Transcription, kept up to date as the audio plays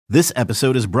This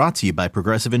episode is brought to you by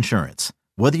Progressive Insurance.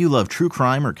 Whether you love true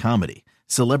crime or comedy,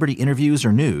 celebrity interviews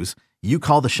or news, you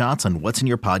call the shots on what's in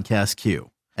your podcast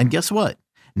queue. And guess what?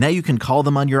 Now you can call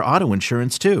them on your auto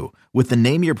insurance too with the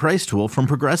Name Your Price tool from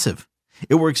Progressive.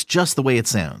 It works just the way it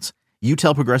sounds. You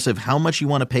tell Progressive how much you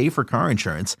want to pay for car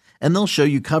insurance, and they'll show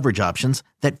you coverage options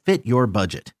that fit your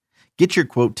budget. Get your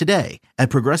quote today at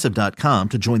Progressive.com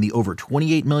to join the over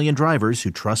 28 million drivers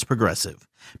who trust Progressive.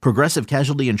 Progressive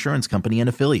Casualty Insurance Company and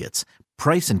Affiliates.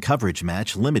 Price and coverage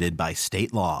match limited by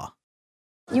state law.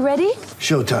 You ready?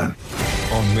 Showtime.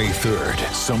 On May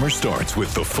 3rd, summer starts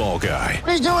with The Fall Guy.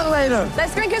 Let's do it later.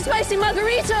 Let's drink a spicy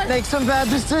margarita. Make some bad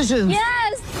decisions.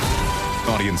 Yes.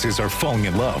 Audiences are falling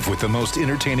in love with the most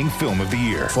entertaining film of the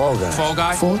year. Fall Guy. Fall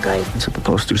Guy? Fall Guy. That's what the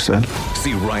poster said.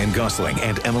 See Ryan Gosling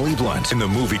and Emily Blunt in the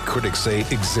movie critics say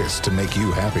exists to make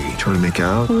you happy. Trying to make it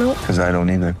out? Nope. Because I don't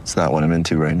either. It's not what I'm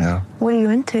into right now. What are you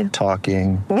into?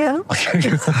 Talking. Yeah.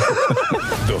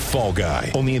 The Fall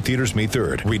Guy. Only in theaters May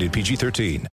 3rd. Rated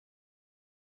PG-13.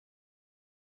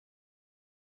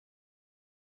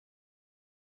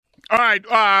 All right,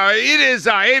 it is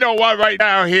 8:01 right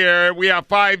now here. We are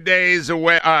 5 days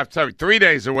away, 3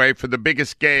 days away for the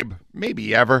biggest game,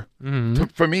 maybe ever.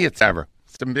 For me, it's ever.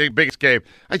 It's the biggest game.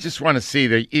 I just want to see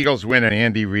the Eagles win and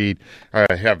Andy Reid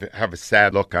have a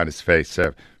sad look on his face.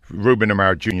 Ruben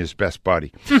Amaro Jr.'s best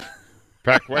buddy.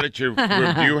 Pac, what did you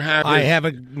have? I have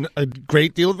a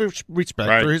great deal of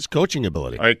respect for his coaching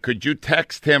ability. All right, could you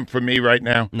text him for me right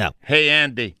now? No. Hey,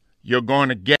 Andy. You're going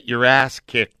to get your ass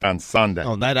kicked on Sunday.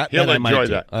 Oh, He'll I enjoy might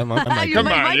that. I might Come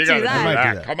do on, you got to do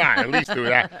that. that. Come on, at least do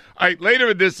that. All right,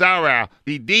 later in this hour, Al,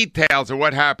 the details of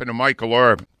what happened to Michael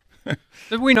Irvin.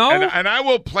 Did we know? And I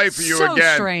will play for you So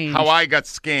again strange. how I got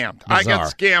scammed. I got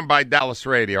Bizarre. scammed by Dallas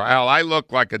Radio. Al, I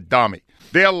look like a dummy.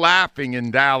 They're laughing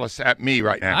in Dallas at me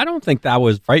right now. I don't think that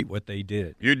was right what they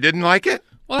did. You didn't like it?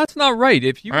 Well, that's not right.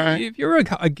 If right. you're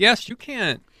a guest, you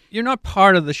can't. You're not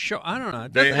part of the show. I don't know.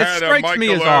 It strikes me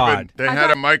as Irvin. odd. They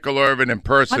had a Michael Irvin I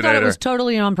impersonator. thought it was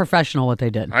totally unprofessional what they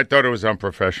did. I thought it was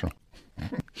unprofessional.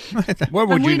 What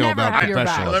would And we you know never about have your back.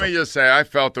 professionalism? Let me just say, I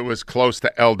felt it was close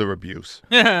to elder abuse.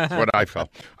 That's what I felt.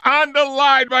 On the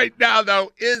line right now,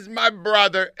 though, is my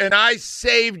brother, and I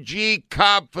saved G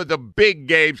Cobb for the big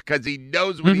games because he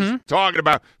knows what he's talking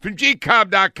about. From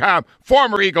gcobb.com,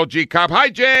 former Eagle G Cobb. Hi,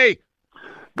 Jay.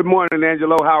 Good morning,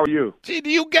 Angelo. How are you? Gee, do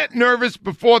you get nervous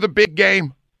before the big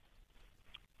game?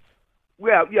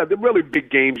 Well, yeah, the really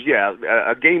big games, yeah.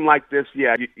 A game like this,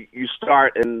 yeah, you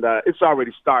start, and it's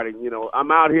already starting. You know,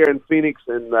 I'm out here in Phoenix,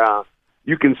 and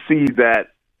you can see that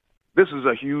this is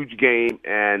a huge game,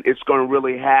 and it's going to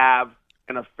really have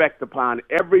an effect upon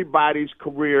everybody's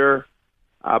career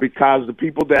because the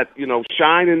people that, you know,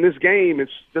 shine in this game,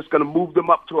 it's just going to move them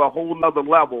up to a whole nother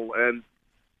level, and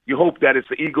you hope that it's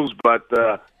the Eagles, but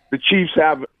the Chiefs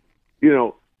have, you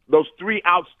know, those three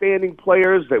outstanding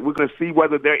players that we're going to see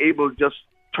whether they're able to just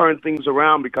turn things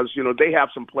around because, you know, they have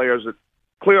some players that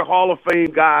clear Hall of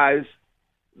Fame guys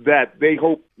that they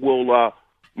hope will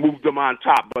move them on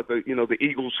top. But, the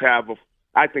Eagles have,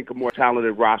 I think, a more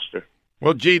talented roster.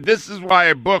 Well, gee, this is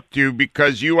why I booked you,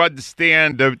 because you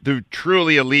understand the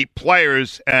truly elite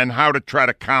players and how to try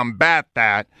to combat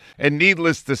that. And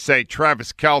needless to say,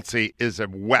 Travis Kelce is a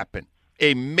weapon,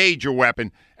 a major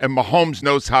weapon, and Mahomes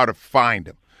knows how to find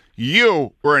him.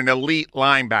 You were an elite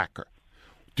linebacker.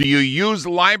 Do you use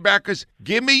linebackers?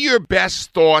 Give me your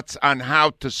best thoughts on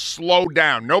how to slow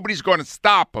down. Nobody's going to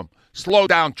stop him. Slow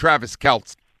down Travis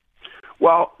Kelce.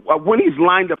 Well, when he's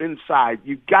lined up inside,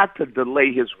 you've got to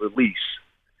delay his release.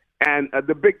 And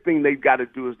the big thing they've got to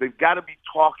do is they've got to be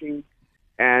talking,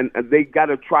 and they've got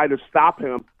to try to stop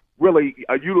him, really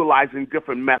utilizing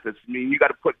different methods. I mean, you got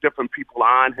to put different people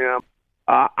on him.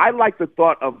 I like the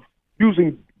thought of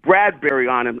using Bradbury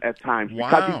on him at times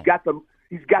because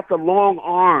he's got the long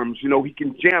arms. You know, he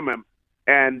can jam him,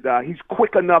 and he's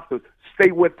quick enough to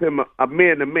stay with him a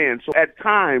man to man. So at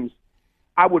times,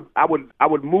 I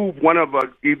would move one of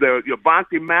either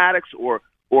Vontae Maddox or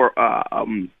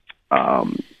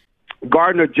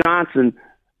Gardner Johnson.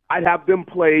 I'd have them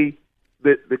play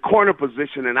the corner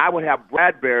position, and I would have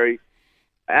Bradbury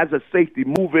as a safety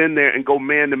move in there and go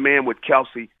man to man with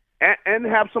Kelce, and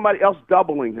have somebody else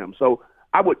doubling him. So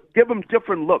I would give him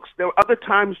different looks. There are other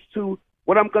times, too,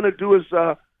 what I'm going to do is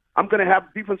I'm going to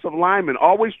have defensive linemen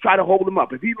always try to hold him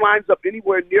up. If he lines up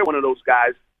anywhere near one of those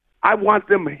guys, I want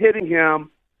them hitting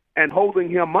him and holding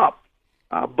him up.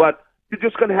 But you're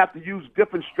just going to have to use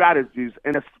different strategies,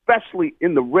 and especially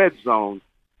in the red zone,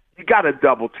 you got to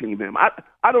double team him.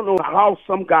 I don't know how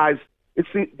some guys,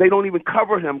 they don't even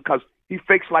cover him because he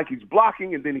fakes like he's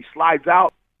blocking and then he slides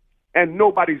out. and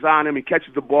nobody's on him. He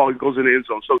catches the ball, he goes in the end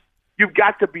zone. So you've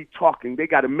got to be talking. They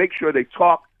got to make sure they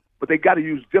talk, but they got to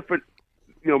use different,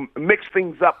 mix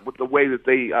things up with the way that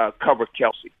they cover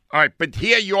Kelce. All right, but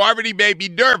here you already made me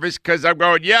nervous because I'm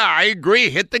going, yeah, I agree.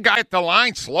 Hit the guy at the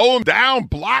line, slow him down,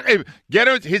 block him,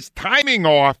 get his timing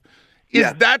off.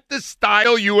 Is that the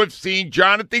style you have seen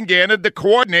Jonathan Gannon, the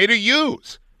coordinator,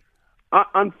 use?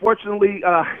 Unfortunately,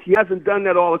 he hasn't done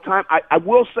that all the time. I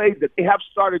will say that they have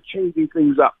started changing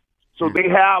things up. So they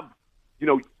have,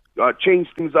 changed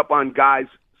things up on guys.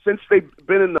 Since they've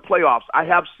been in the playoffs, I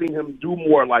have seen him do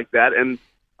more like that and,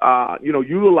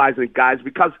 utilizing guys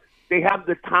because they have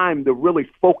the time to really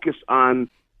focus on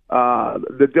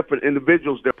the different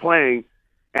individuals they're playing.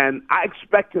 And I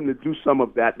expect him to do some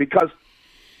of that because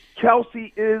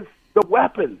Kelce is the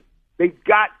weapon. They've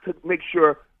got to make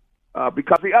sure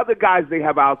because the other guys they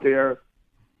have out there,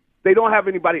 they don't have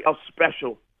anybody else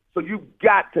special. So you've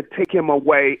got to take him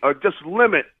away or just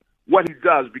limit what he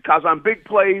does because on big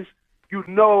plays, you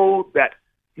know that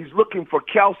he's looking for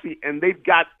Kelce, and they've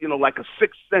got, like a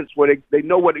sixth sense where they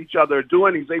know what each other are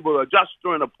doing. He's able to adjust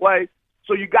during a play.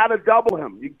 So you got to double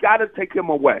him. You got to take him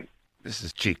away. This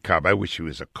is G. Cobb. I wish he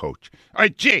was a coach. All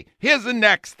right, G, here's the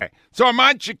next thing. So I'm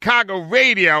on Chicago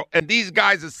radio, and these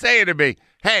guys are saying to me,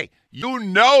 hey,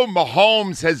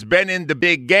 Mahomes has been in the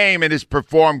big game and has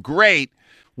performed great.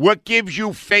 What gives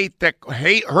you faith that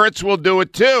Hurts will do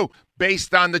it too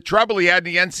based on the trouble he had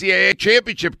in the NCAA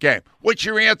championship game? What's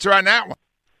your answer on that one?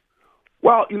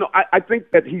 Well, I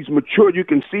think that he's matured. You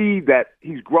can see that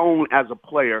he's grown as a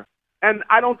player. And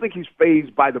I don't think he's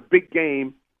fazed by the big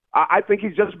game. I think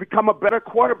he's just become a better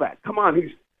quarterback. Come on,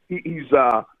 he's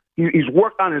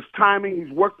worked on his timing.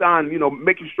 He's worked on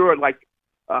making sure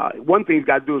one thing he's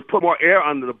got to do is put more air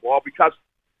under the ball because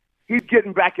he's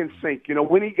getting back in sync.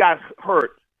 When he got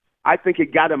hurt, I think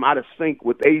it got him out of sync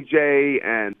with AJ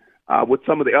and with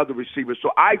some of the other receivers. So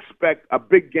I expect a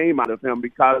big game out of him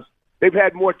because they've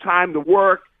had more time to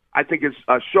work. I think his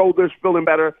shoulders feeling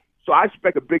better. So I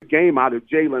expect a big game out of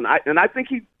Jalen. And I think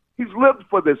he's lived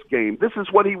for this game. This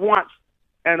is what he wants.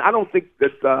 And I don't think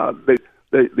that the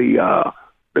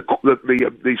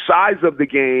size of the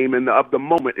game and of the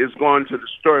moment is going to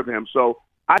disturb him. So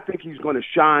I think he's going to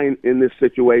shine in this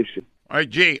situation. All right,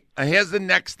 G, here's the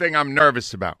next thing I'm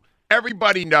nervous about.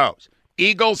 Everybody knows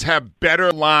Eagles have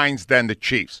better lines than the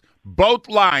Chiefs. Both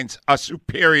lines are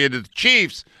superior to the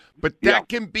Chiefs, but that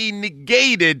can be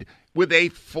negated with a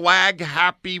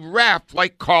flag-happy ref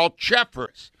like Carl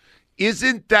Cheffers.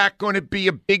 Isn't that going to be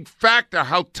a big factor,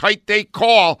 how tight they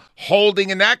call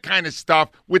holding and that kind of stuff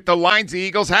with the lines the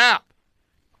Eagles have?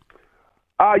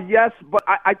 Yes, but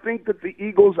I think that the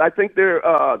Eagles, I think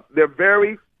they're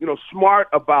very smart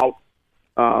about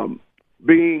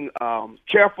being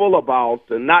careful about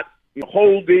not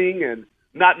holding and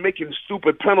not making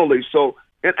stupid penalties. So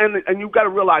and you've got to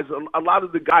realize a lot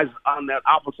of the guys on that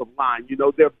offensive line,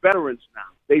 they're veterans now.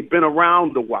 They've been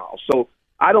around a while, so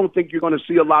I don't think you're going to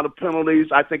see a lot of penalties.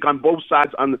 I think on both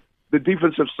sides, on the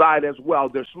defensive side as well,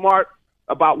 they're smart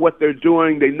about what they're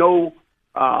doing. They know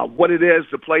what it is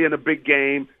to play in a big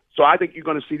game. So I think you're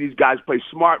going to see these guys play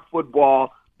smart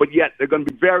football, but yet they're going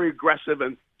to be very aggressive.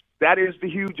 And that is the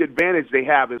huge advantage they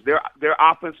have is their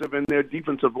offensive and their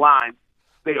defensive line.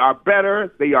 They are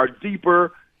better. They are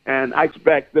deeper. And I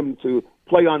expect them to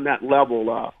play on that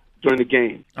level during the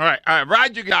game. All right.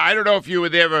 Roger, I don't know if you were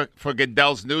there for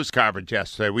Goodell's news conference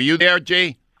yesterday. Were you there,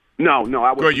 G? No,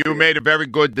 I wasn't. Good, you made a very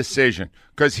good decision.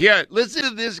 Because here, listen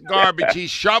to this garbage he's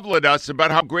shoveling us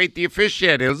about how great the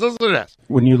officiating is. Listen to this.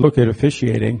 When you look at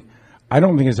officiating, I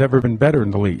don't think it's ever been better in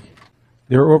the league.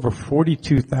 There are over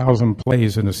 42,000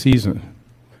 plays in a season.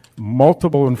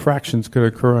 Multiple infractions could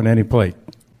occur on any play.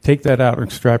 Take that out and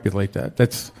extrapolate that.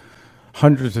 That's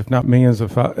hundreds, if not millions,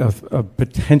 of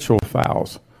potential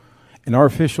fouls. And our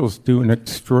officials do an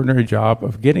extraordinary job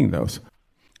of getting those.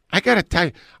 I got to tell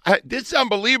you, this is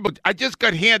unbelievable. I just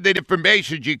got handed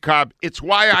information, G. Cobb. It's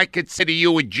why I consider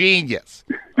you a genius.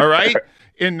 All right?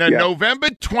 In November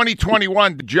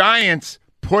 2021, the Giants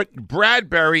put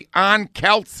Bradbury on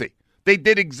Kelce. They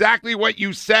did exactly what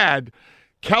you said.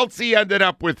 Kelce ended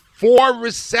up with 4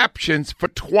 receptions for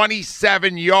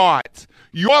 27 yards.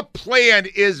 Your plan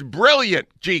is brilliant,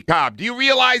 G. Cobb. Do you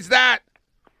realize that?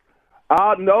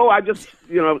 No, I just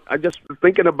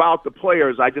thinking about the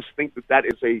players. I just think that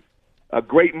is a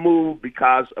great move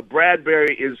because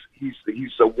Bradbury he's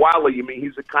a wily. I mean,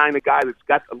 he's the kind of guy that's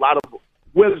got a lot of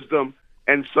wisdom,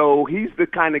 and so he's the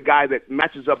kind of guy that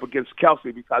matches up against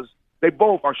Kelce because they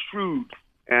both are shrewd,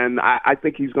 and I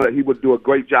think he would do a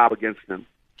great job against them.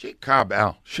 G. Cobb,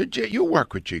 Al, you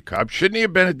work with G. Cobb? Shouldn't he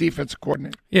have been a defensive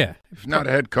coordinator? Yeah, if not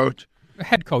a head coach.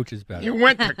 Head coach is better. You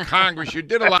went to Congress. You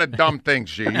did a lot of dumb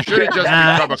things, G. You should have just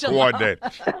become a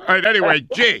coordinator. All right, anyway,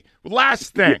 G,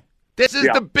 last thing. This is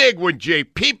the big one, G.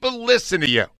 People listen to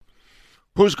you.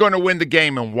 Who's going to win the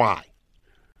game and why?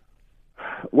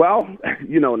 Well,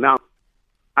 now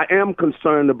I am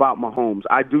concerned about Mahomes.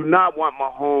 I do not want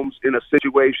Mahomes in a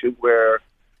situation where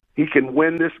he can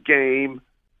win this game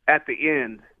at the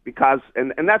end because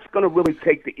and that's going to really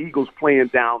take the Eagles playing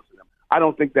down to them. I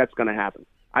don't think that's going to happen.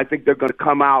 I think they're going to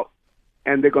come out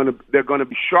and they're going to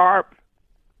be sharp.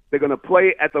 They're going to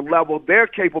play at the level they're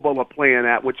capable of playing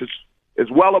at, which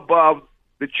is well above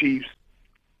the Chiefs.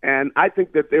 And I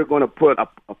think that they're going to put a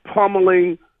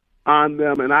pummeling on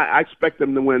them, and I expect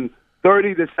them to win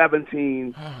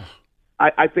 30-17.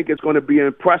 I think it's going to be an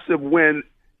impressive win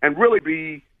and really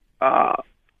be a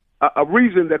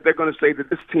reason that they're going to say that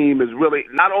this team is really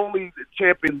not only the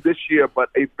champion this year, but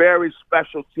a very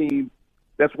special team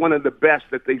that's one of the best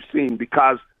that they've seen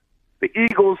because the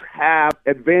Eagles have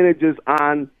advantages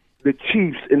on the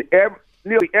Chiefs in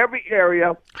nearly every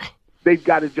area. They've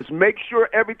got to just make sure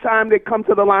every time they come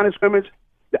to the line of scrimmage,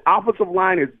 the offensive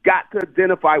line has got to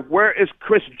identify where is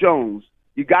Chris Jones.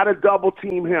 You got to double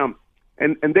team him,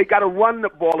 and they got to run the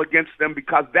ball against them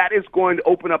because that is going to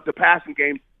open up the passing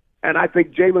game. And I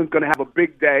think Jalen's going to have a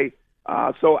big day.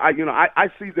 So I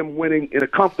see them winning in a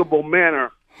comfortable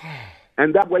manner,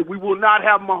 and that way we will not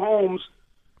have Mahomes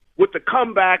with the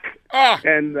comeback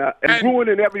and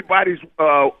ruining everybody's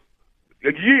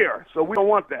year. So we don't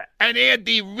want that. And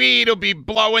Andy Reid will be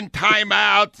blowing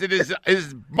timeouts, and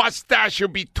his mustache will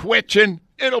be twitching.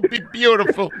 It'll be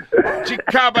beautiful.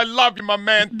 G-Cobb, I love you, my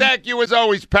man. Thank you as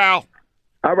always, pal.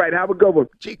 All right, have a good one.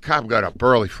 G-Cobb got up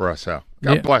early for us, Al.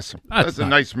 God bless him. That's a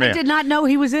nice man. I did not know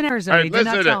he was in Arizona. Right, he did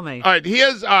not tell me. All right,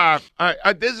 here's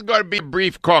this is going to be a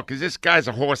brief call because this guy's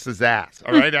a horse's ass.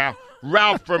 All right, Al.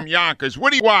 Ralph from Yonkers.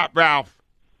 What do you want, Ralph?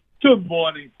 Good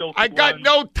morning, Phil. I got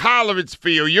no tolerance for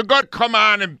you. You're going to come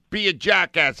on and be a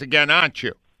jackass again, aren't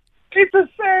you? It's a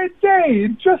sad day.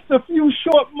 In just a few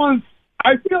short months,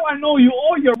 I feel I know you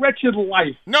all your wretched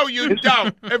life. No, you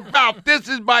don't. And Ralph, this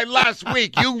is my last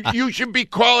week. You should be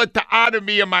calling to honor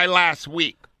me in my last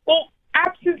week. Well,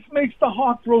 absence makes the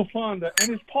heart grow fonder, and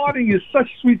his parting is such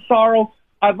sweet sorrow.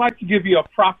 I'd like to give you a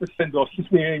proper send-off since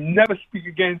we may never speak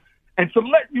again, and to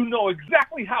let you know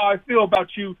exactly how I feel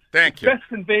about you. Thank you. Best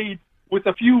conveyed with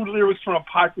a few lyrics from a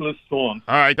popular song.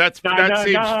 All right, that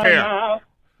seems fair.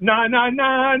 Na na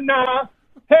na na,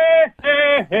 hey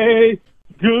hey hey,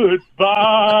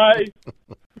 goodbye.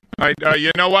 All right,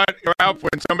 you know what, Ralph?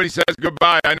 When somebody says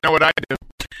goodbye, I know what I do.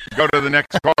 Go to the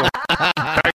next caller.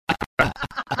 That's the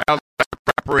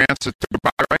proper answer to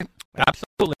goodbye, right?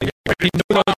 Absolutely. He knew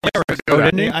those lyrics,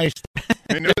 didn't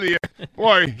he?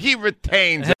 Boy, he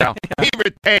retains, Al. He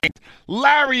retains.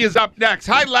 Larry is up next.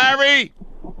 Hi, Larry.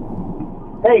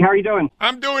 Hey, how are you doing?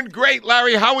 I'm doing great,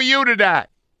 Larry. How are you today?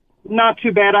 Not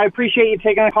too bad. I appreciate you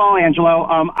taking the call, Angelo.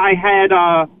 I had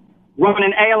run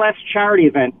an ALS charity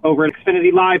event over at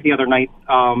Xfinity Live the other night,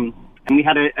 and we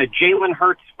had a Jalen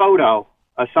Hurts photo,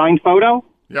 a signed photo.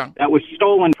 Yeah. That was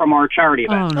stolen from our charity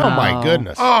event. Oh, my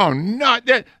goodness. Oh, no.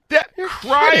 That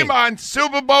crime on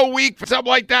Super Bowl week for something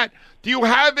like that. Do you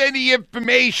have any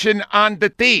information on the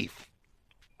thief?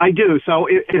 I do. So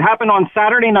it happened on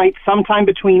Saturday night, sometime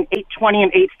between 8:20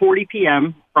 and 8:40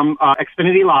 p.m. from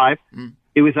Xfinity Live.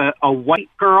 It was a white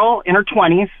girl in her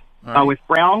 20s with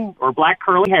brown or black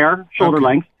curly hair, shoulder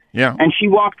length. Yeah. And she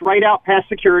walked right out past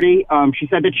security. She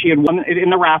said that she had won it in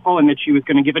the raffle and that she was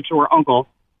going to give it to her uncle,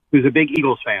 who's a big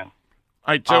Eagles fan.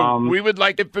 All right, so we would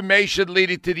like information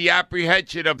leading to the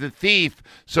apprehension of the thief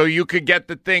so you could get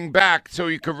the thing back so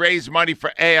you could raise money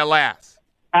for ALS.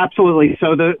 Absolutely.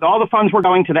 So all the funds were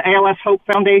going to the ALS Hope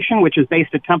Foundation, which is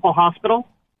based at Temple Hospital.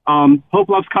 Hope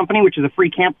Loves Company, which is a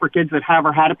free camp for kids that have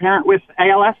or had a parent with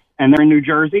ALS, and they're in New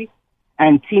Jersey.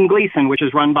 And Team Gleason, which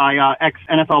is run by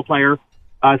ex-NFL player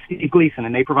Steve Gleason,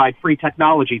 and they provide free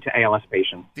technology to ALS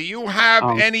patients. Do you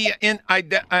have any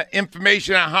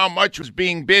information on how much was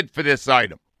being bid for this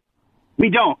item? We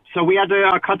don't. So we had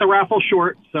to cut the raffle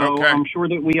short. So I'm sure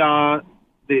that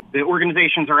the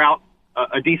organizations are out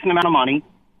a decent amount of money.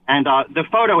 And the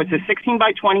photo, it's a 16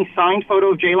 by 20 signed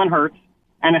photo of Jalen Hurts,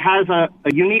 and it has a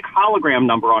unique hologram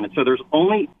number on it. So there's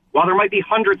while there might be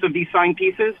hundreds of these signed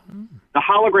pieces, the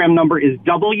hologram number is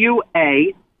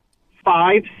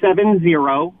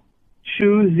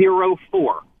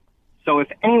WA570204. So if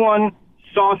anyone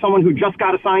saw someone who just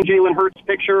got a signed Jalen Hurts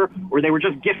picture, or they were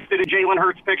just gifted a Jalen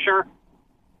Hurts picture,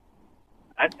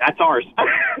 that's ours. All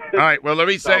right, well, let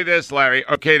me say this, Larry.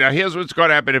 Okay, now here's what's going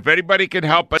to happen. If anybody can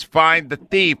help us find the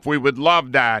thief, we would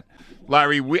love that.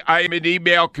 Larry, I am in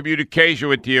email communication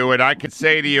with you, and I can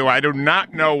say to you, I do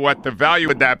not know what the value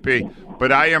would that be,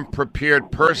 but I am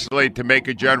prepared personally to make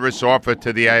a generous offer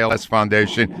to the ALS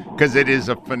Foundation because it is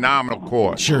a phenomenal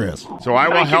cause. Sure is. So I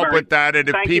will help with that, and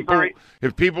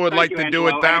if people would like to do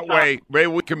it that way, maybe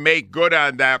we can make good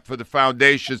on that for the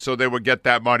foundation so they would get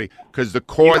that money because the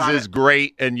cause is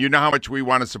great, and you know how much we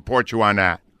want to support you on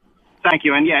that. Thank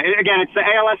you. And, again, it's the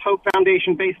ALS Hope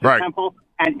Foundation based in Temple.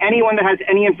 And anyone that has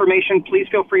any information, please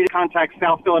feel free to contact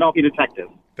South Philadelphia Detective.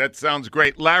 That sounds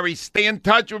great. Larry, stay in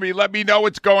touch with me. Let me know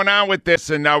what's going on with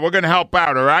this, and we're going to help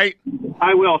out, all right?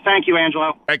 I will. Thank you,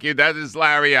 Angelo. Thank you. That is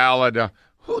Larry Allen.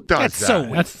 Who does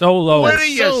that? That's so low. What are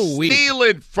you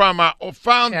stealing from a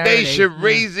foundation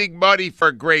raising money for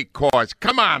a great cause?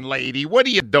 Come on, lady. What are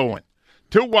you doing?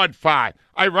 215.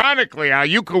 Ironically,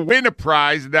 you could win a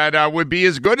prize that would be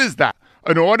as good as that.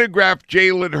 An autographed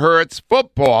Jalen Hurts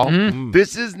football.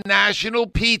 This is National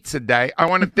Pizza Day. I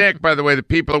want to thank, by the way, the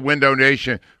people at Window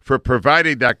Nation for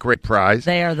providing that great prize.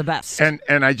 They are the best. And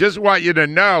I just want you to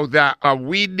know that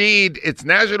it's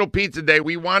National Pizza Day.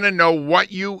 We want to know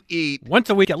what you eat. Once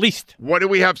a week at least. What do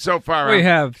we have so far? We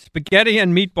have spaghetti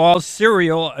and meatballs,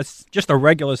 cereal, just a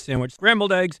regular sandwich,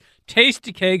 scrambled eggs,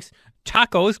 tasty cakes,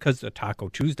 tacos, because it's Taco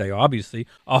Tuesday, obviously,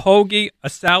 a hoagie, a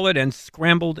salad, and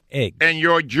scrambled eggs. And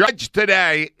your judge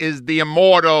today is the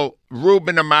immortal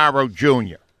Ruben Amaro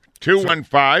Jr.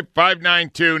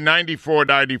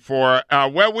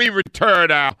 215-592-9494. When we return,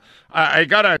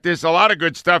 there's a lot of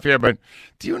good stuff here, but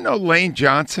do you know Lane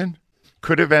Johnson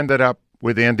could have ended up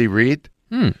with Andy Reid?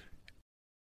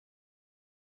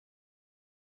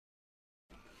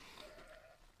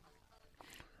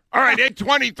 All right,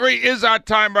 8:23 is our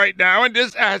time right now, and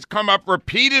this has come up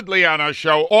repeatedly on our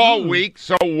show all week,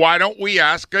 so why don't we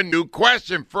ask a new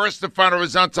question? First, the final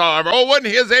results are Owen.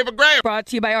 Here's Ava Graham. Brought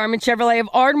to you by Armin Chevrolet of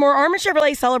Ardmore. Armin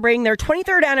Chevrolet celebrating their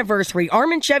 23rd anniversary.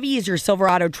 Armin Chevy is your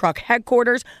Silverado truck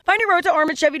headquarters. Find your road to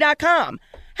ArminChevy.com.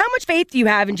 How much faith do you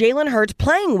have in Jalen Hurts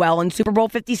playing well in Super Bowl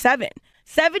 57?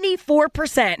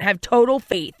 74% have total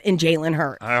faith in Jalen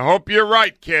Hurts. I hope you're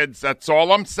right, kids. That's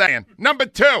all I'm saying. Number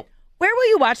 2. Where will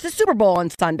you watch the Super Bowl on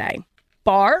Sunday?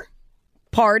 Bar,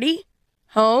 party,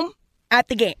 home, at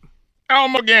the game? Al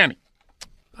Morgani.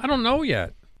 I don't know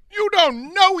yet. You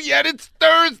don't know yet. It's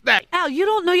Thursday. Al, you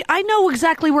don't know. I know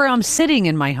exactly where I'm sitting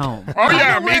in my home. Oh,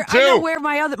 yeah, me too. I know where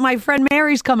my friend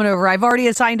Mary's coming over. I've already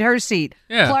assigned her seat.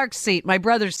 Yeah. Clark's seat, my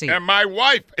brother's seat. And my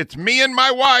wife. It's me and my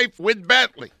wife with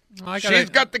Bentley. She's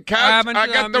got the couch. I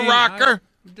got the rocker.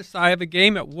 I have a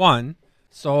game at 1.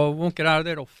 So I won't get out of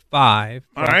there till 5.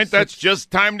 All right, that's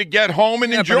just time to get home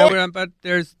and enjoy. But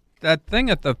there's that thing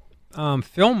at the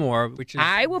Fillmore, which is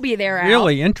I will be there.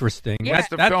 Really interesting. Yeah. What's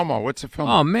the Fillmore? What's the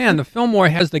Fillmore? Oh man, the Fillmore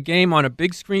has the game on a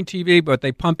big screen TV, but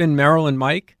they pump in Merrill and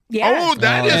Mike. Yeah. Oh,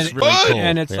 that is really fun. cool.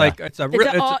 And it's it's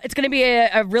going to be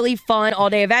a really fun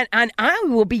all-day event, and I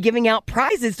will be giving out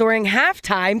prizes during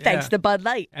halftime thanks to Bud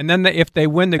Light. And then if they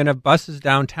win, they're going to have buses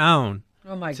downtown.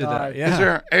 Oh, my God.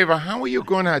 Ava, how are you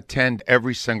going to attend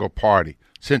every single party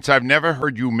since I've never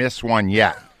heard you miss one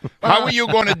yet? How are you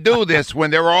going to do this when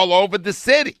they're all over the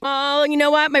city? Well, you know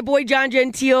what? My boy John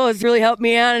Gentile has really helped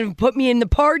me out and put me in the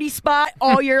party spot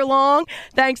all year long,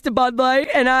 thanks to Bud Light,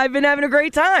 and I've been having a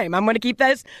great time. I'm going to keep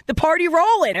the party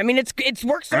rolling. I mean, it's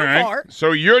worked so far.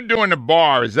 So you're doing a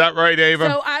bar, is that right, Ava?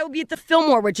 So I will be at the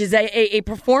Fillmore, which is a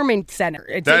performance center.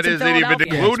 That isn't even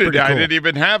included. Cool. I didn't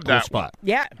even have that spot.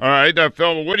 Yeah. All right,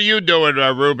 Phil, what are you doing,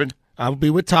 Ruben? I'll be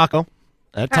with Taco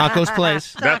at Taco's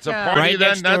place. That's a party, right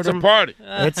then? That's a party.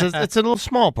 It's a little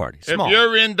small party. Small. If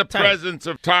you're in the presence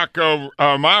of Taco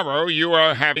Amaro, you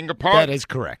are having a party. That is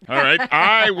correct. All right,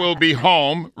 I will be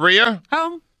home. Rhea?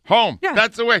 Home. Yeah.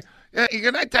 That's the way.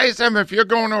 Can I tell you something? If you're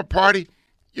going to a party,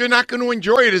 you're not going to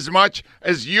enjoy it as much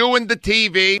as you and the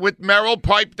TV with Merrill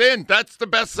piped in. That's the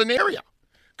best scenario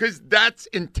because that's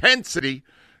intensity.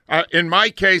 In my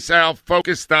case, Al,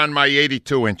 focused on my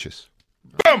 82 inches.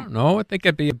 Boom! No, I think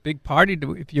it'd be a big party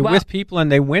if you're with people and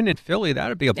they win in Philly.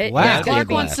 That'd be a blast. Clark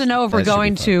wants to know if we're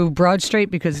going to Broad Street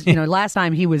because last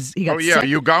time he got sick. Oh yeah, are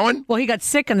you going? Well, he got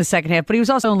sick in the second half, but he was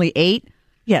also only 8.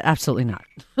 Yeah, absolutely not.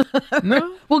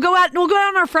 No, we'll go out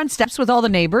on our front steps with all the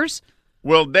neighbors.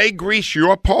 Will they grease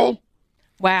your pole?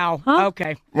 Wow. Huh?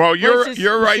 Okay. Well,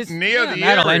 you're right near the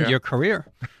that'll area. end your career.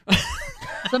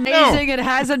 It's amazing it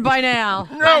hasn't by now.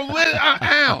 No,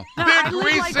 Al, they're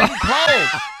greasing poles.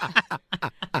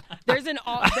 There's an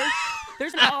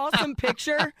awesome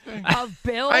picture of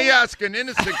Bill. I ask an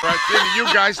innocent question, and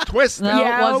you guys twist it. No,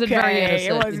 Yeah, it wasn't very okay,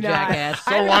 innocent, it was you not. jackass.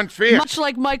 So unfair. Much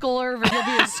like Michael Irvin, he'll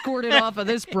be escorted off of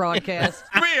this broadcast.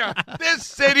 Maria, this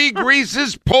city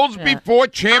greases pulls before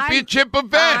championship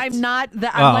events. I'm not.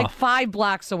 I'm like 5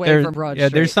 blocks away from Broad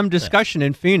Street. There's some discussion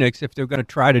in Phoenix if they're going to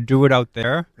try to do it out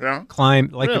there. Yeah. Climb,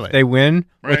 like Really? if they win,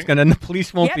 Right. it's gonna. The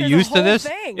police won't be there's a used to whole this.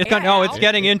 thing. It's Yeah. it's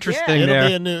getting interesting It'll there.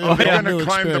 be a new, They're a going new to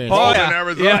climb the experience. pole Yeah. in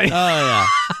Arizona. Yeah. Oh, yeah.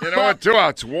 You know what, too?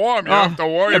 It's warm. You don't have to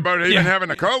worry about even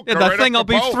having a Coke. Yeah, Go the right thing up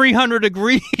will the be pole. 300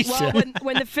 degrees. Well,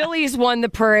 when the Phillies won the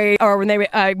parade, or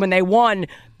when they won,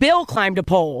 Bill climbed a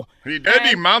pole. He did?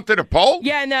 He mounted a pole?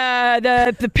 Yeah, and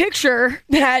the picture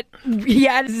that he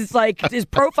had his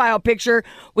profile picture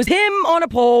was him on a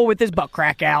pole with his butt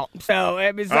crack out. So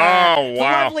it was Oh, a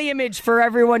wow. lovely image for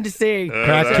everyone to see.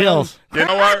 Crack kills. You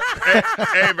know what,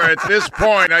 Ava, at this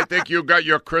point, I think you got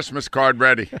your Christmas card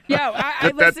ready. Yeah,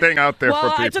 Get that thing out there well, for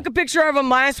people. I took a picture of him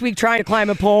last week trying to climb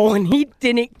a pole, and he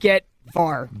didn't get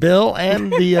far. Bill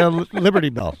and the Liberty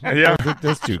Bell. Yeah.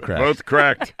 Those two cracks. Both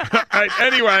cracked.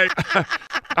 Anyway,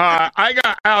 I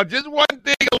got Al. Just one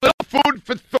thing, a little food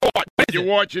for thought. When you're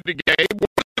watching the game, one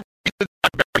of the reasons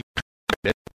I'm very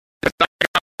confident is I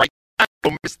got right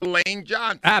tackle, Mr. Lane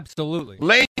Johnson. Absolutely.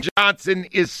 Lane Johnson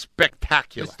is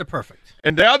spectacular. It's the perfect.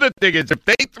 And the other thing is, if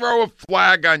they throw a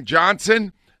flag on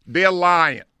Johnson, they're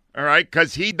lying. All right,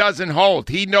 because he doesn't hold.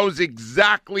 He knows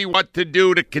exactly what to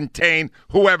do to contain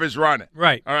whoever's running.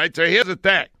 Right. All right, so here's the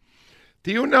thing.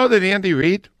 Do you know that Andy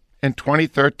Reid in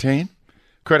 2013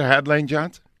 could have had Lane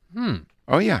Johnson?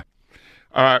 Oh, yeah.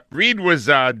 Reid was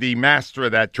the master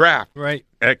of that draft Right.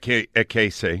 at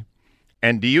KC.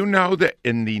 And do you know that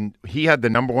he had the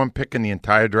number 1 pick in the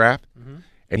entire draft? Mm-hmm.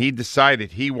 And he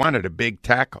decided he wanted a big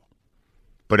tackle,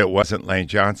 but it wasn't Lane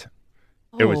Johnson.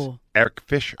 It was Eric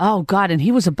Fisher. Oh, God, and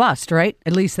he was a bust, right?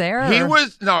 At least there? He or-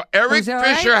 was, no, Eric Was he all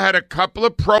right? Fisher had a couple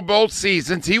of Pro Bowl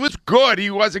seasons. He was good. He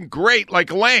wasn't great like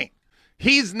Lane.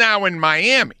 He's now in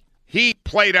Miami. He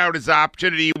played out his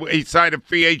option. He signed a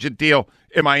free agent deal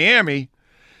in Miami.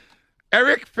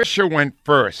 Eric Fisher went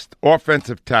first,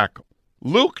 offensive tackle.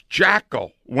 Luke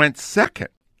Jackal went second,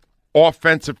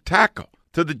 offensive tackle,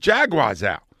 to the Jaguars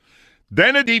out.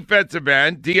 Then a defensive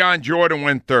end, Deion Jordan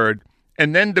went third.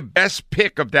 And then the best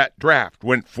pick of that draft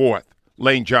went fourth,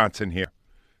 Lane Johnson here.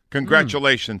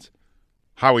 Congratulations,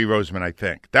 Howie Roseman, I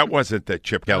think. That wasn't the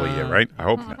Chip Kelly year, right? I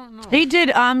hope not. He did.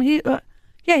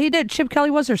 He did. Chip Kelly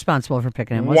was responsible for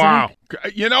picking him, wasn't Wow.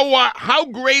 You know what? How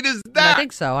great is that? I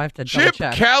think so. I have to Chip double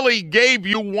check. Kelly gave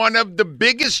you one of the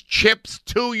biggest chips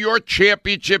to your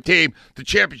championship team. The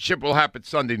championship will happen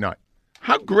Sunday night.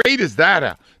 How great is that,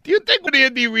 Al? Do you think when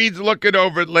Andy Reid's looking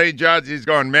over at Lane Johnson, he's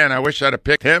going, man, I wish I'd have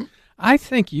picked him? I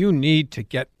think you need to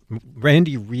get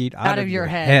Randy Reid out of your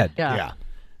head. Yeah.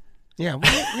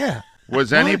 Yeah.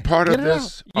 Was any part of Get it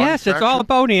this? Yes, it's unfactual? all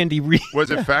about Andy Reid.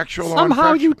 Was it factual? or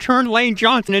Somehow unfactual? you turned Lane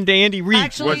Johnson into Andy Reid.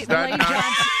 Actually, Was that Lane not-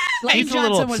 Johnson, Lane He's a little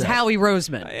Johnson was upset. Howie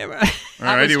Roseman. All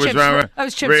right, he was Chip's right. that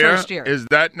was Chip's Rhea, first year. Is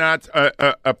that not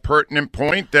a pertinent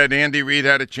point that Andy Reid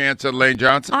had a chance at Lane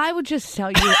Johnson? I would just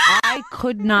tell you, I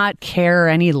could not care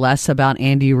any less about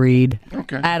Andy Reid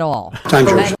at all.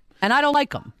 And I don't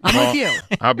like him. I'm with you.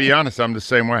 I'll be honest, I'm the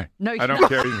same way. No, I don't you're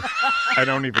care. I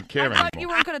don't even care I thought you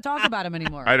anymore. weren't going to talk about him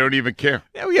anymore. I don't even care.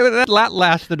 Yeah, that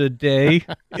lasted a day.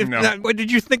 What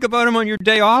did you think about him on your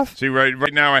day off? See, right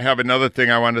now I have another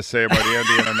thing I want to say about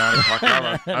Andy in a 9 o'clock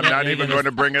hour. I'm not even going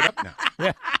to bring it up now.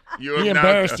 Yeah. You He have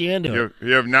embarrassed not, you into it.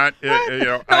 You have not. I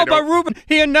No, don't. but Ruben,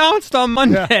 he announced on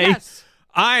Monday, Yes.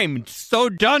 I'm so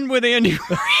done with Andy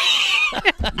Reid.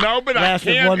 No, but I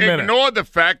Lasted can't 1 minute. ignore the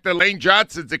fact that Lane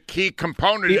Johnson's a key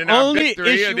component The in our only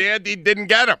victory, and issue- Andy didn't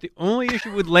get him. The only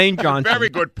issue with Lane Johnson Very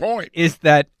good point. is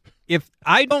that if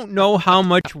I don't know how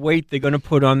much weight they're going to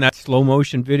put on that slow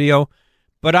motion video,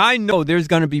 but I know there's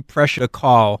going to be pressure to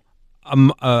call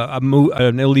an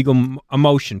illegal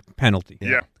emotion penalty.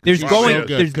 Yeah. There's He's going. so good,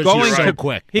 There's 'cause going he's so to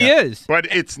quick. He Yeah. is. But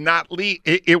it's not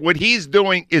what he's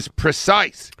doing is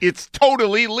precise. It's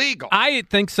totally legal. I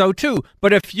think so too.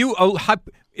 But if you,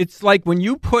 it's like when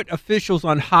you put officials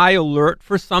on high alert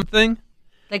for something.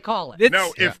 They call it.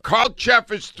 No, if Carl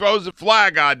Jeffers throws a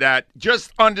flag on that,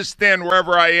 just understand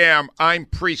wherever I am, I'm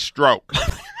pre-stroke.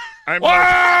 I'm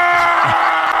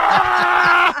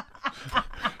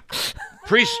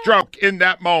pre-stroke in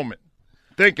that moment.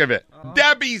 Think of it.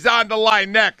 Debbie's on the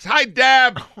line next. Hi,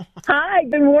 Deb. Hi,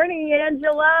 good morning,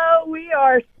 Angelo. We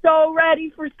are so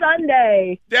ready for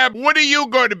Sunday. Deb, what are you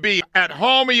going to be? At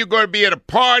home? Are you going to be at a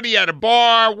party, at a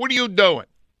bar? What are you doing?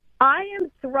 I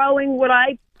am throwing what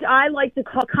I I like to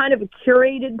call kind of a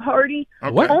curated party.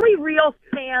 Okay. Only real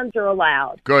fans are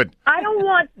allowed. Good. I don't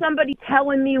want somebody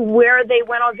telling me where they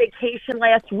went on vacation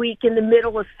last week in the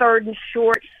middle of Third and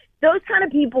Short. Those kind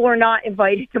of people are not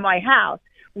invited to my house.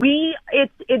 The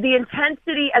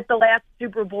intensity at the last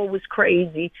Super Bowl was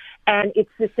crazy, and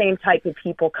it's the same type of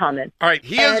people coming. All right,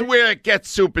 here's where it gets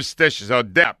superstitious. Oh,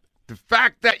 Deb, the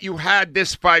fact that you had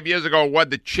this 5 years ago, won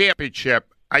the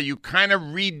championship, are you kind of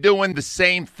redoing the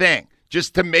same thing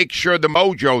just to make sure the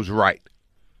mojo's right?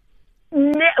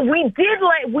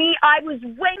 I was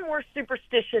way more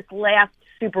superstitious last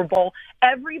Super Bowl.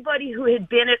 Everybody who had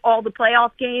been at all the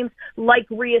playoff games, like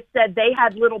Rhea said, they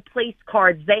had little place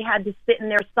cards. They had to sit in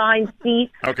their assigned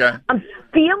seat. Okay. I'm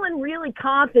feeling really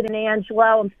confident,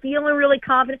 Angelo. I'm feeling really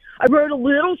confident. I wrote a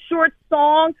little short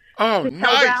song. Oh, to tell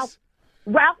nice.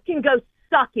 Ralph can go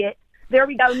suck it. There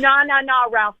we go. Nah,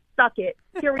 Ralph, suck it.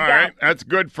 Here we All go. right, that's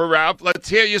good for Ralph. Let's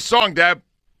hear your song, Deb.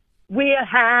 We're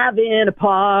having a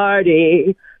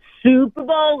party. Super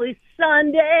Bowl is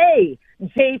Sunday.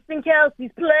 Jason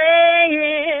Kelsey's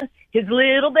playing his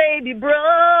little baby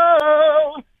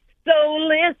bro. So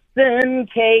listen,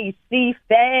 KC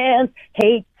fans,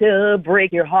 hate to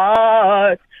break your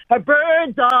heart. Our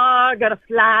birds are gonna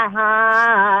fly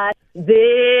high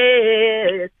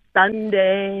this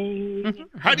Sunday.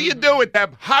 How do you do it,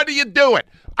 Deb? How do you do it?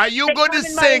 Are you going to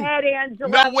sing?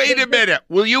 No, wait a minute.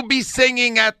 Will you be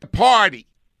singing at the party?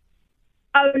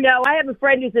 Oh, no, I have a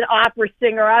friend who's an opera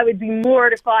singer. I would be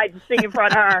mortified to sing in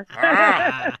front of her.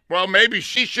 Well, maybe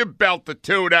she should belt the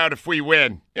tune out if we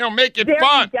win. Make it there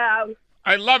fun. You go.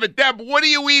 I love it. Deb, what do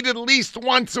you eat at least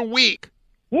once a week?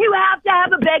 You have to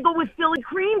have a bagel with Philly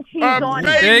cream cheese on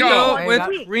it. Bagel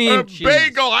with cream cheese.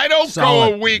 Bagel. I don't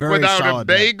go a week without a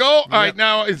bagel. All right,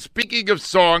 now, speaking of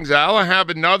songs, Al, I have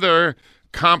another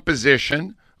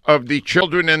composition of the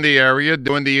children in the area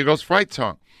doing the Eagles fight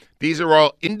song. These are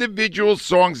all individual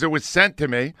songs that were sent to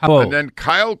me. Whoa. And then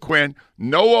Kyle Quinn,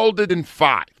 no older than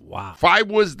 5. Wow. 5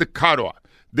 was the cutoff.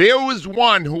 There was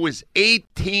one who was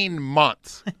 18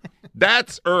 months.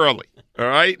 That's early. All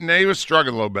right? And they were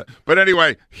struggling a little bit. But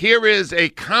anyway, here is a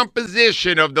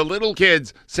composition of the little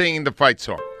kids singing the fight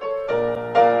song.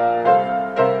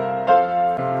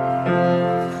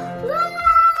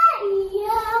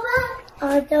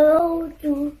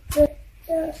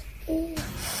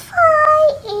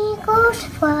 Eagles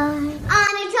fly on a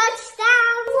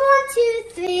touchdown, 1, 2,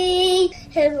 3.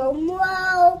 Hit 'em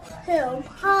low, hit 'em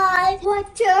high.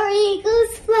 Watch your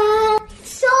eagles fly.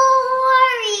 Soar,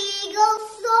 eagles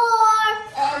soar.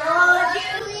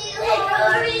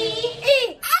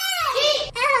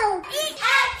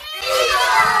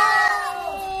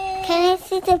 Can I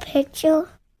see the picture?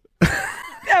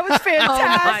 That was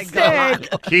fantastic. Oh, my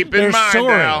God. Keep in mind,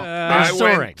 Al, I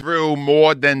went through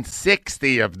more than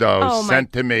 60 of those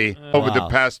sent to me over the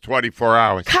past 24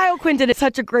 hours. Kyle Quinn did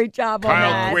such a great job on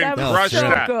that. Kyle Quinn That was crushed so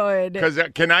that. good. Because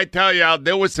can I tell you, Al,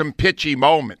 there was some pitchy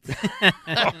moments.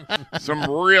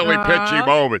 Some really pitchy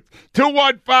moments.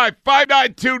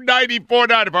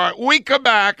 215-592-9495. We come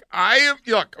back.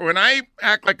 Look, when I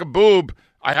act like a boob,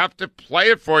 I have to play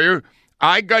it for you.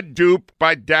 I got duped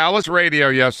by Dallas Radio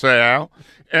yesterday, Al,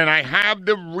 and I have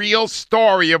the real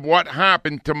story of what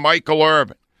happened to Michael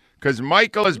Irvin. Because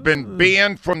Michael has been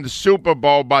banned from the Super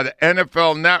Bowl by the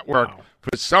NFL Network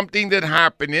for something that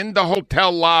happened in the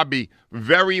hotel lobby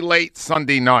very late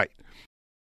Sunday night.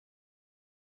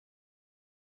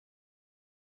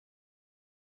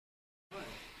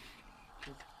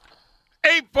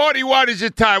 8:41 is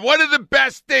your time. One of the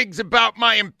best things about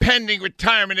my impending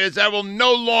retirement is I will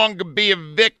no longer be a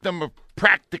victim of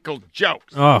practical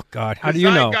jokes. Oh, God. How do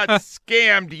you know? I got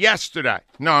scammed yesterday.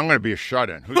 No, I'm going to be a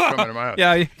shut-in. Who's coming to my house?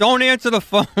 Yeah, don't answer the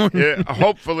phone. Yeah,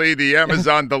 hopefully the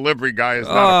Amazon delivery guy is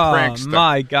not a prankster. Oh,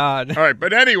 my God. All right,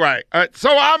 but anyway,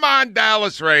 so I'm on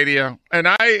Dallas Radio, and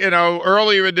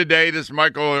earlier in the day, this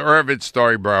Michael Irvin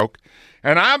story broke.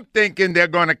 And I'm thinking they're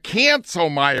going to cancel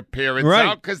my appearance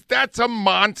out because that's a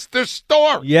monster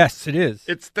story. Yes, it is.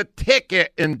 It's the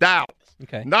ticket in Dallas.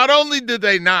 Okay. Not only did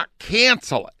they not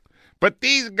cancel it, but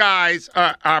these guys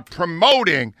are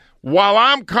promoting while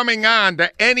I'm coming on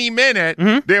to any minute,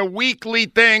 their weekly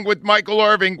thing with Michael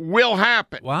Irvin will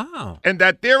happen. Wow. And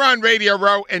that they're on Radio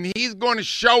Row and he's going to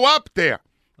show up there.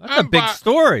 That's a big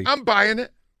story. I'm buying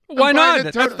it. Why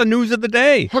not? That's the news of the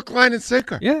day. Hook, line, and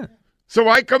sinker. Yeah. So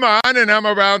I come on, and I'm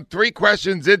around 3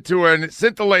 questions into a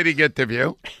scintillating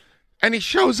interview, and he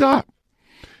shows up.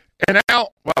 And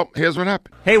Al, here's what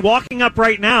happened. Hey, walking up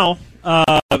right now,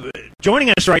 joining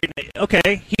us right now.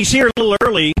 Okay, he's here a little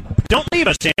early. Don't leave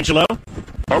us, Angelo.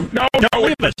 Oh, no,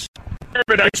 Davis.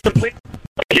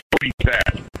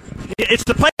 It's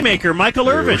the playmaker, Michael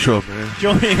Irvin. What's up, man?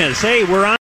 Joining us. Hey, we're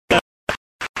on.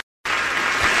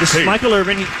 This is Michael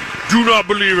Irvin. Do not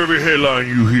believe every headline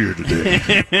you hear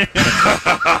today.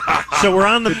 So we're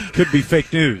on the. Could be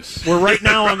fake news. We're right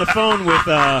now on the phone with.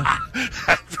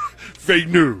 Fake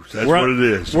news. That's what it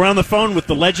is. We're on the phone with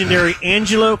the legendary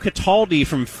Angelo Cataldi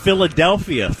from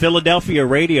Philadelphia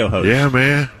radio host. Yeah,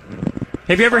 man.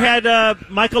 Have you ever had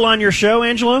Michael on your show,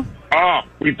 Angelo? Oh,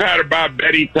 we've had about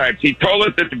many times. He told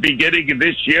us at the beginning of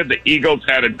this year the Eagles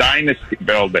had a dynasty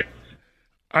building.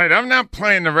 All right, I'm not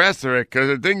playing the rest of it because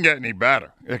it didn't get any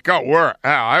better. It got worse.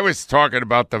 I was talking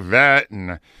about the vet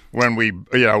and when we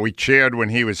cheered when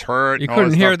he was hurt. You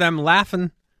couldn't hear them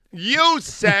laughing? You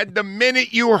said the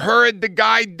minute you heard the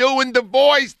guy doing the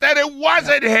voice that it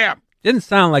wasn't him. Didn't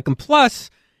sound like him. Plus,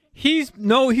 he's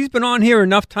been on here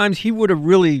enough times he would have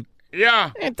really...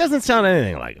 Yeah. It doesn't sound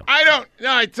anything like him. I don't... All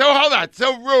right, so hold on.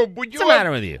 So, Rube, What's the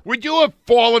matter with you? Would you have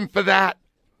fallen for that?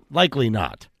 Likely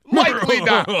not. Likely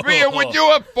not. Rhea, would you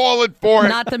have fallen for it?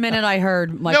 Not the minute I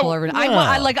heard Michael Irvin.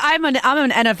 I'm an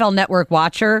NFL Network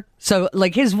watcher, so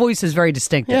like his voice is very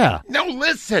distinctive. Yeah. No,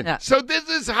 listen. Yeah. So this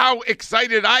is how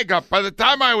excited I got. By the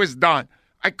time I was done,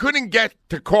 I couldn't get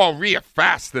to call Rhea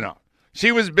fast enough.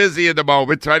 She was busy at the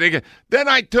moment, so I didn't get. Then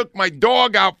I took my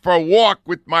dog out for a walk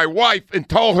with my wife and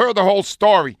told her the whole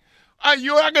story.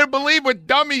 You're not going to believe what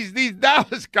dummies these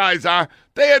Dallas guys are.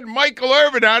 They had Michael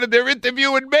Irvin out and they're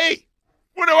interviewing me.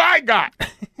 What do I got?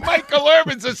 Michael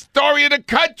Irvin's a story of the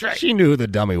country. She knew who the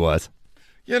dummy was.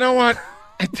 You know what?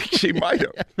 I think she might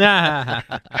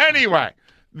have. Anyway,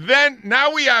 then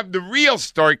now we have the real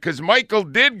story because Michael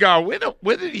did go.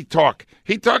 Where did he talk?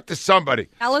 He talked to somebody.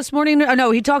 Dallas Morning. Oh,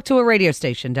 no, he talked to a radio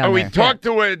station down there. He talked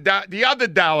to the other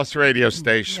Dallas radio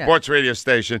station, sports radio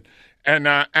station. And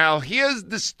Al, here's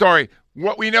the story.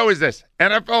 What we know is this.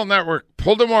 NFL Network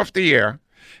pulled him off the air.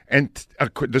 And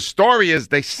the story is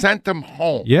they sent him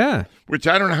home. Yeah. Which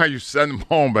I don't know how you send him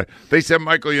home, but they said,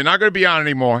 Michael, you're not going to be on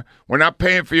anymore. We're not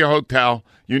paying for your hotel.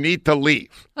 You need to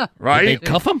leave. Right? Did they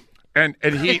cuff him? And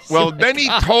he, then he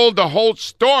told the whole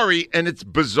story, and it's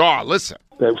bizarre. Listen.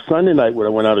 That Sunday night when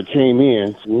I went out, it came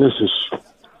in, and this is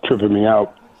tripping me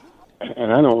out,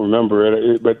 and I don't remember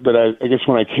it, but I guess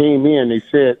when I came in, they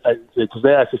said, because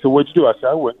they asked, I said, what'd you do? I said,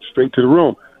 I went straight to the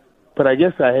room. But I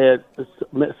guess I had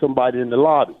met somebody in the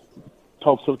lobby,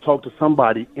 talked to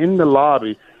somebody in the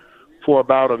lobby for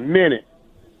about a minute.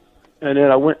 And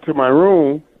then I went to my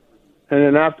room, and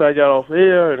then after I got off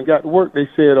air and got to work, they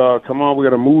said, come on, we're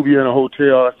going to move you in a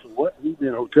hotel. I said, what? Move me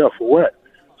in a hotel for what?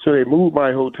 So they moved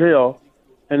my hotel,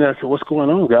 and I said, what's going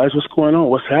on, guys? What's going on?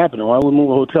 What's happening? Why would we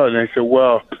move a hotel? And they said,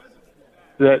 well,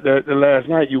 that last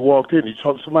night you walked in, you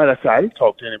talked to somebody. I said, I didn't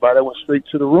talk to anybody. I went straight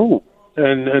to the room.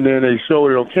 And then they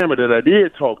showed it on camera that I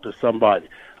did talk to somebody.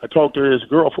 I talked to this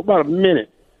girl for about a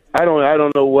minute. I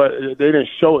don't know what they didn't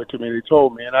show it to me. They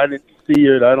told me, and I didn't see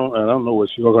it. I don't know what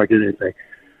she looked like or anything.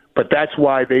 But that's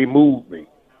why they moved me.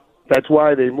 That's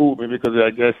why they moved me because I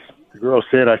guess the girl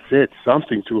said I said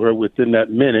something to her within that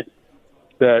minute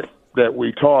that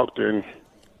we talked, and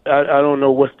I don't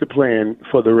know what's the plan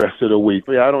for the rest of the week.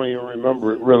 I don't even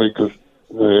remember it really because.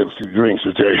 I had a few drinks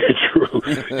to tell you the truth.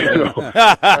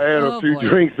 I had a few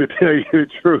drinks to tell you the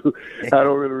truth. I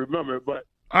don't really remember it, but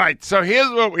all right. So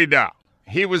here's what we know: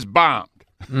 he was bombed.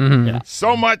 Mm-hmm. Yeah.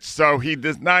 So much so he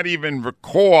does not even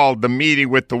recall the meeting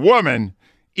with the woman,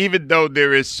 even though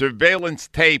there is surveillance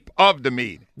tape of the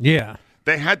meeting. Yeah,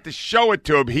 they had to show it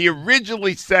to him. He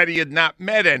originally said he had not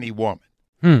met any woman.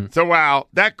 So, Al,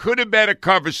 that could have been a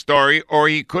cover story, or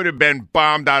he could have been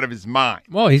bombed out of his mind.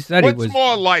 Well, he said What's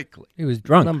more likely? He was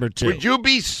drunk. Number two. Would you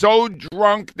be so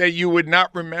drunk that you would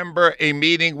not remember a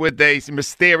meeting with a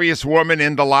mysterious woman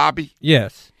in the lobby?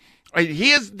 Yes.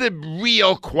 Here's the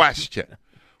real question.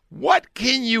 What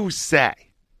can you say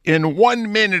in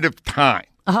 1 minute of time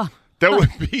that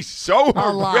would be so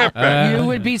horrific? You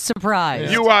would be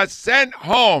surprised. You are sent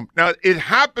home. Now, it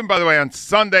happened, by the way, on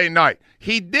Sunday night.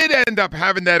 He did end up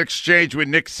having that exchange with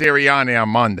Nick Sirianni on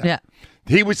Monday. Yeah.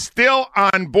 He was still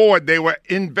on board. They were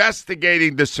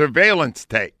investigating the surveillance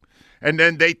tape. And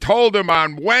then they told him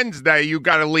on Wednesday, you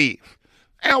got to leave.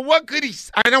 And what could he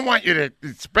 – I don't want you to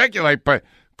speculate, but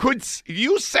could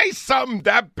you say something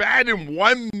that bad in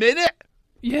 1 minute?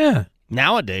 Yeah.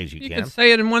 Nowadays you can. You can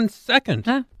say it in 1 second.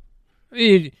 Huh?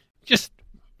 Just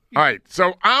 – All right,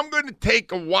 so I'm going to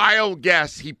take a wild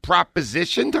guess. He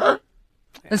propositioned her?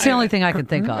 That's the only thing I can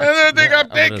think of. That's the thing I'm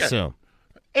thinking. I would assume.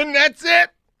 And that's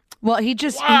it? Well, he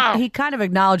just he kind of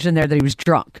acknowledged in there that he was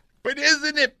drunk. But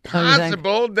isn't it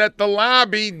possible that the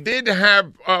lobby did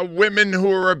have women who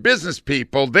were business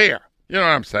people there? You know what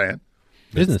I'm saying?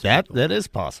 Business. That is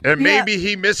possible. And maybe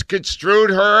he misconstrued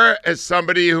her as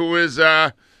somebody who is,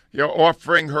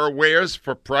 offering her wares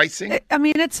for pricing. I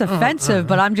mean, it's offensive,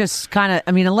 but I'm just kind of.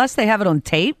 I mean, unless they have it on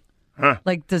tape, Huh.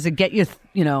 like, does it get you?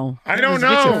 I don't Does it get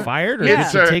know. you fired or Yeah.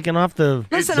 gets you taken off the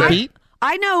Listen, beat?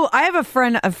 I know. I have a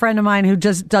friend of mine who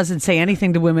just doesn't say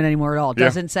anything to women anymore at all. Yeah.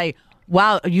 Doesn't say,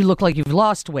 "Wow, you look like you've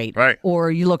lost weight," right?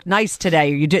 Or "You look nice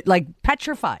today," or "You did," like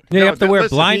petrified. You have to wear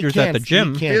listen, blinders at the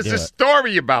gym. Here's a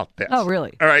story about this. Oh,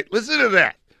 really? All right, listen to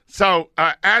that. So,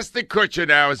 Ashton Kutcher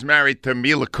now is married to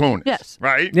Mila Kunis. Yes.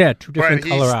 Right? Yeah, two different but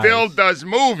color he still eyes. does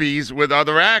movies with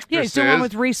other actresses. Yeah, he's doing one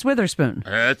with Reese Witherspoon.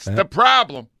 That's the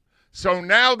problem. So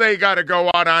now they got to go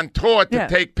out on tour to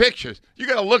take pictures. You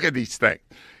got to look at these things.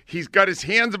 He's got his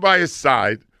hands by his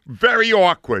side, very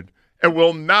awkward, and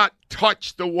will not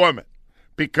touch the woman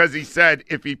because he said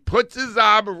if he puts his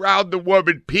arm around the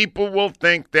woman, people will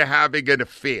think they're having an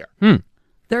affair.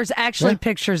 There's actually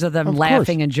pictures of them Of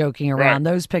laughing course. and joking around.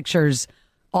 Right. Those pictures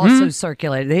also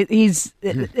circulated. It's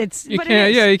You but can't. it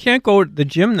is. Yeah, you can't go to the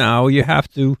gym now. You have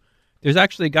to. There's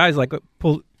actually guys like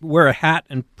wear a hat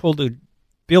and pull the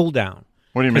bill down.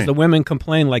 What do you Because mean? the women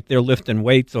complain like they're lifting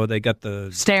weights or they got the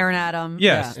Staring at them.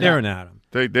 staring at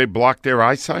them. They block their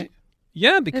eyesight.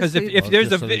 Yeah, because It's- if there's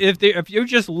just so if you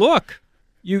just look,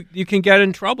 you can get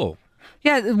in trouble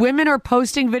Yeah, women are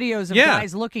posting videos of Yeah.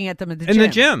 guys looking at them at the in gym. the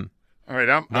gym. All right,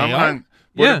 I'm They are? on.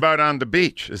 What Yeah. about on the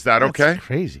beach? Is that okay?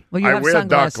 Crazy. Well, you I have wear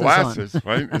dark sunglasses on. glasses.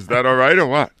 Right? Is that all right or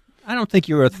what? I don't think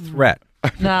you're a threat.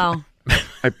 No.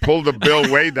 I pulled the bill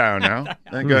way down now.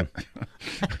 Thank God.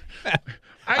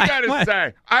 I gotta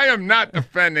say, I am not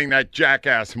defending that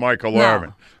jackass Michael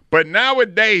Irvin. But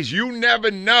nowadays, you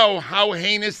never know how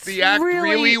heinous the act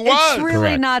really was. It's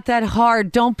really not that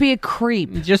hard. Don't be a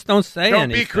creep. Just don't say Don't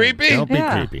anything. be creepy. Don't be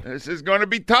Yeah. creepy. This is going to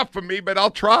be tough for me, but I'll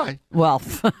try. Well,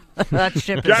 that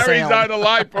ship has Gary's sailed. on the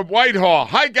line from Whitehall.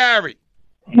 Hi, Gary.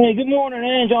 Hey, good morning,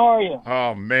 Ange. How are you?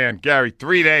 Oh, man, Gary,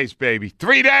 3 days, baby.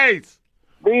 3 days.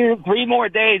 Three more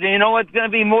days, and you know what's going to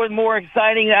be more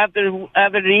exciting after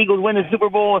the Eagles win the Super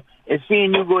Bowl is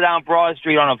seeing you go down Broad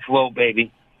Street on a float,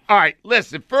 baby. All right,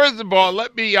 listen. First of all,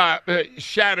 let me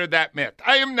shatter that myth.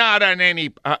 I am not on any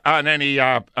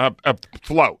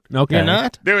float. Okay. You're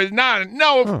not? There is not.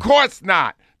 No, of course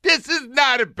not. This is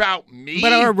not about me.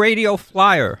 But I'm a radio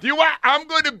flyer. I'm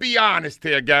going to be honest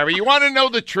here, Gary. You want to know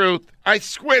the truth? I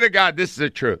swear to God, this is the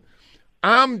truth.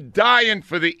 I'm dying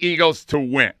for the Eagles to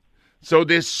win. So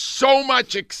there's so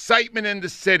much excitement in the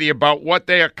city about what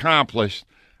they accomplished.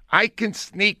 I can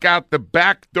sneak out the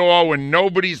back door when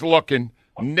nobody's looking,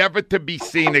 never to be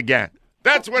seen again.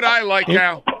 That's what I like,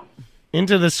 Al.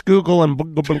 Into the Schuylkill and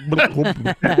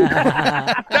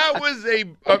That was a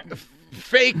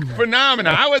fake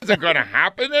phenomenon. I wasn't going to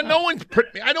happen, and no one's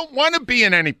put me. I don't want to be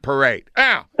in any parade.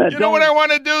 Al, you know what I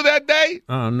want to do that day?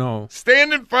 Oh no. Sit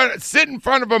in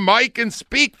front of a mic and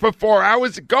speak for 4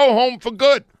 hours. Go home for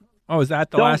good. Oh, is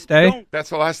that the last day? That's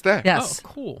the last day. Yes. Oh,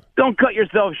 cool. Don't cut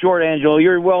yourself short, Angelo.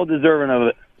 You're well deserving of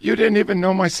it. You didn't even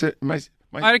know my.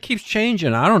 It keeps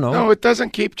changing. I don't know. No, it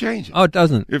doesn't keep changing. Oh, it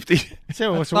doesn't. If the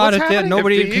so I thought it did.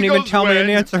 Nobody If the can even Eagles tell me an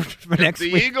win- answer for next If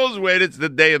the week. Eagles win, it's the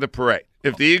day of the parade.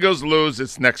 If the Eagles lose,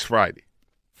 it's next Friday.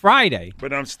 Friday.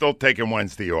 But I'm still taking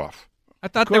Wednesday off. I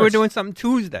thought they were doing something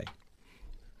Tuesday.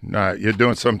 No, you're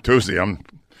doing something Tuesday.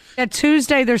 Yeah,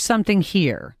 Tuesday, there's something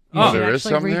here. You Oh, should there is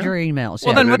actually something read there? your emails.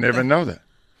 Well, yeah. I didn't even know that.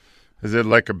 Is it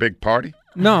like a big party?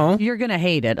 No. You're going to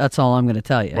hate it. That's all I'm going to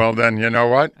tell you. Well, then, you know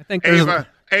what? I think there's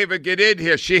Ava, get in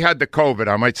here. She had the COVID.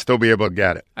 I might still be able to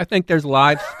get it. I think there's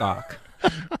livestock.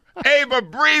 Ava,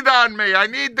 breathe on me. I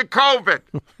need the COVID.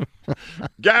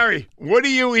 Gary, what do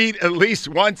you eat at least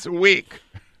once a week?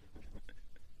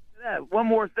 One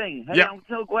more thing. Hey, Yeah. I'm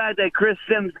so glad that Chris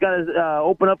Sims got to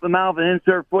open up the mouth and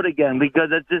insert foot again because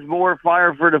it's just more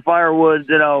fire for the firewood,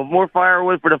 more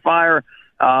firewood for the fire,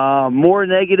 more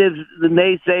negatives, the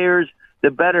naysayers, the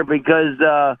better because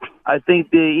I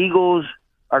think the Eagles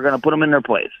are going to put them in their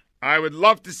place. I would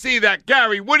love to see that.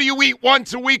 Gary, what do you eat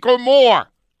once a week or more?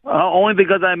 Only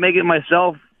because I make it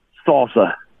myself,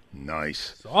 salsa.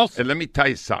 Nice. And let me tell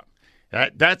you something.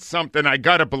 That's something I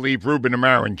got to believe Ruben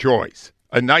Amaro enjoys.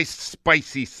 A nice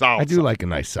spicy salsa. I do like a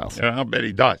nice salsa. Yeah, I'll bet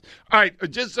he does. All right,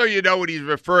 just so you know what he's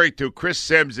referring to, Chris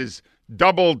Sims is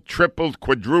doubled, tripled,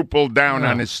 quadrupled down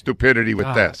on his stupidity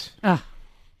with this.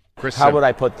 Chris How Sims. would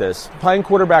I put this? Playing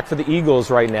quarterback for the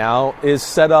Eagles right now is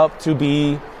set up to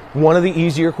be one of the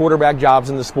easier quarterback jobs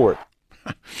in the sport.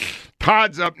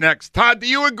 Todd's up next. Todd, do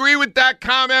you agree with that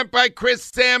comment by Chris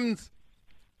Sims?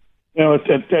 You know,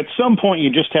 at some point, you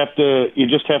just have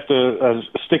to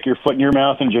stick your foot in your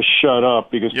mouth and just shut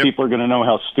up because people are going to know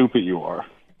how stupid you are.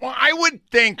 Well, I would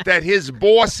think that his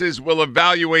bosses will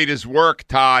evaluate his work,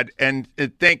 Todd, and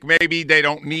think maybe they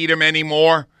don't need him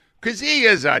anymore because he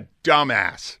is a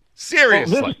dumbass.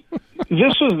 Seriously. Well,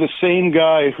 this was the same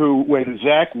guy who, when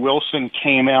Zach Wilson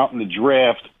came out in the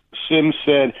draft, Sims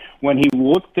said when he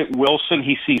looked at Wilson,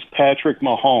 he sees Patrick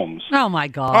Mahomes. Oh my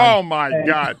God! Oh my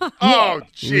God! Oh,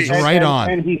 He's jeez! right on.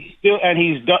 And he's still, and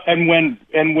he's done.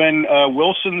 And when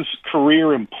Wilson's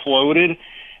career imploded,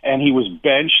 and he was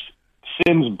benched,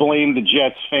 Sims blamed the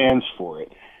Jets fans for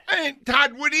it. And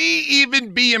Todd, would he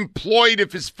even be employed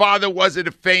if his father wasn't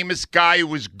a famous guy who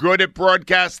was good at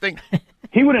broadcasting?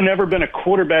 He would have never been a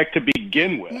quarterback to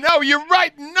begin with. No, you're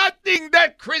right. Nothing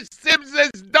that Chris Sims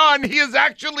has done, he has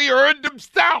actually earned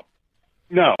himself.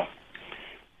 No.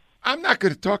 I'm not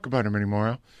going to talk about him anymore,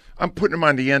 Al. I'm putting him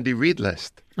on the Andy Reid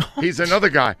list. He's another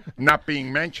guy not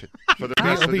being mentioned for the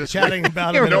rest We'll of be this chatting week.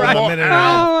 about him in No about a more minute.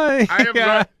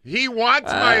 Al. He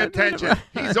wants my attention.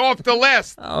 He's off the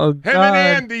list. Oh, Him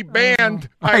and Andy banned.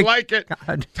 I like it.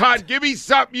 God. Todd, give me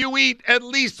something you eat at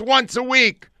least once a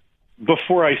week.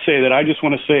 Before I say that, I just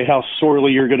want to say how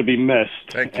sorely you're going to be missed.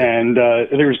 Thank you. And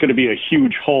there's going to be a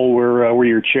huge hole where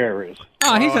your chair is.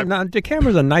 Oh,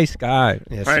 DeCamera's a nice guy.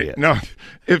 Yes, Right, he is. no,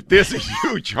 if there's a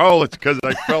huge hole, it's because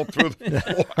I fell through the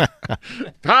floor.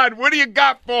 Todd, what do you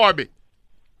got for me?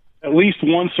 At least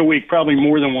once a week, probably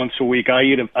more than once a week, I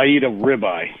eat a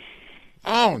ribeye.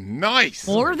 Oh, nice.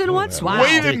 More than once? Wow.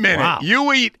 Wait a minute. Wow.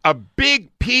 You eat a big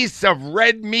piece of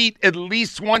red meat at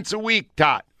least once a week,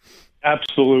 Todd.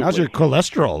 Absolutely. How's your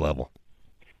cholesterol level?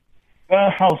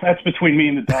 That's between me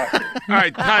and the doctor. All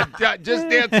right, Todd, just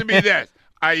answer me this.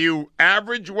 Are you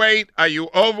average weight, are you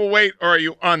overweight, or are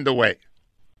you underweight?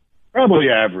 Probably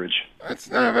average. That's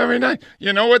not very nice.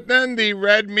 You know what, then? The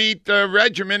red meat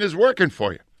regimen is working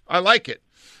for you. I like it.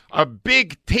 A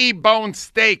big T-bone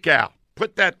steak, Al.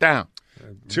 Put that down.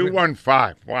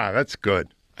 215. Wow, that's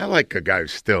good. I like a guy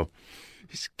who's still...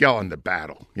 He's going to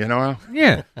battle, you know, Al?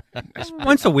 Yeah.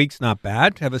 Once a week's not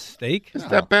bad to have a steak. Is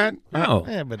that bad? No.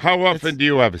 Yeah, but How often do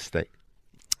you have a steak?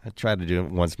 I try to do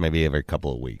it once, maybe every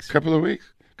couple of weeks. Couple of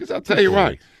weeks? Because I'll tell you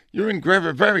what, you're in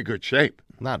very good shape.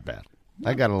 Not bad.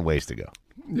 I got a little ways to go.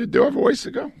 You do have a ways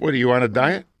to go? What, are you on a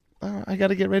diet? I got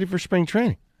to get ready for spring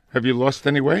training. Have you lost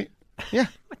any weight? Yeah.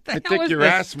 I think your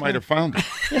ass might have found it.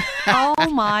 Oh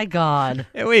my God!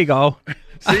 Here we go.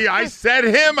 See, I set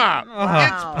him up.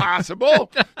 It's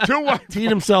possible. Teed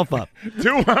himself up.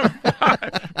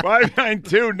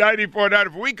 215-592-9400.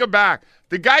 If we come back,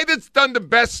 the guy that's done the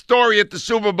best story at the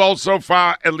Super Bowl so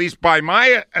far, at least by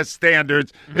my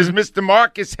standards, is Mr.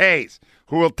 Marcus Hayes,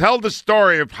 who will tell the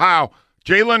story of how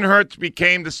Jalen Hurts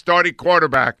became the starting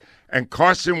quarterback and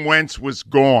Carson Wentz was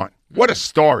gone. What a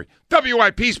story.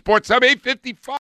 WIP Sports Hub 855.